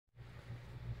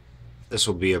This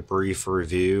will be a brief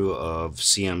review of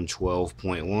CM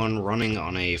 12.1 running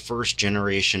on a first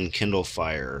generation Kindle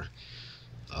Fire.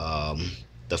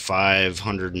 The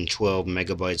 512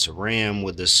 megabytes of RAM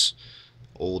with this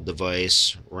old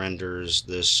device renders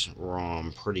this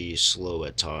ROM pretty slow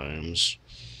at times,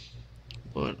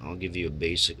 but I'll give you a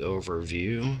basic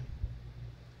overview.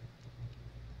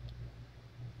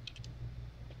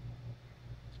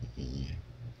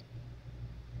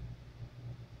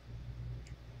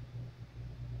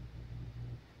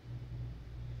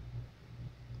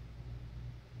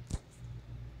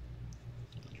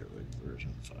 Android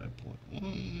version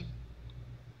 5.1.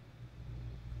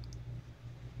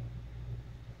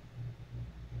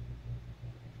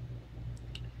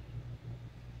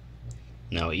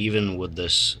 Now, even with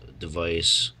this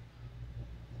device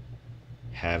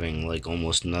having like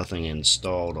almost nothing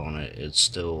installed on it, it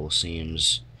still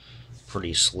seems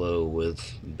pretty slow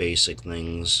with basic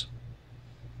things,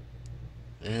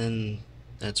 and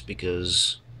that's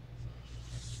because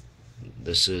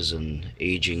this is an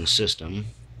aging system.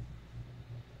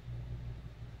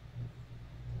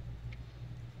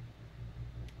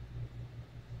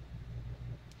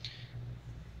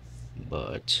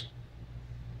 But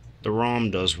the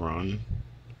ROM does run.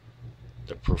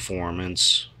 The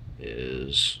performance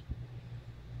is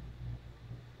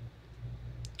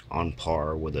on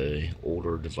par with a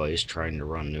older device trying to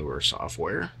run newer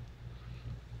software.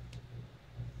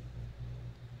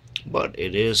 But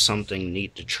it is something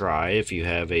neat to try if you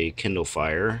have a Kindle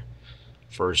Fire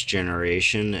first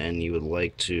generation and you would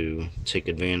like to take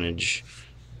advantage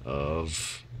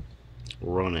of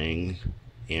running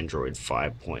Android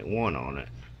 5.1 on it.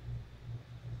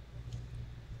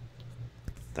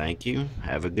 Thank you.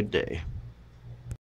 Have a good day.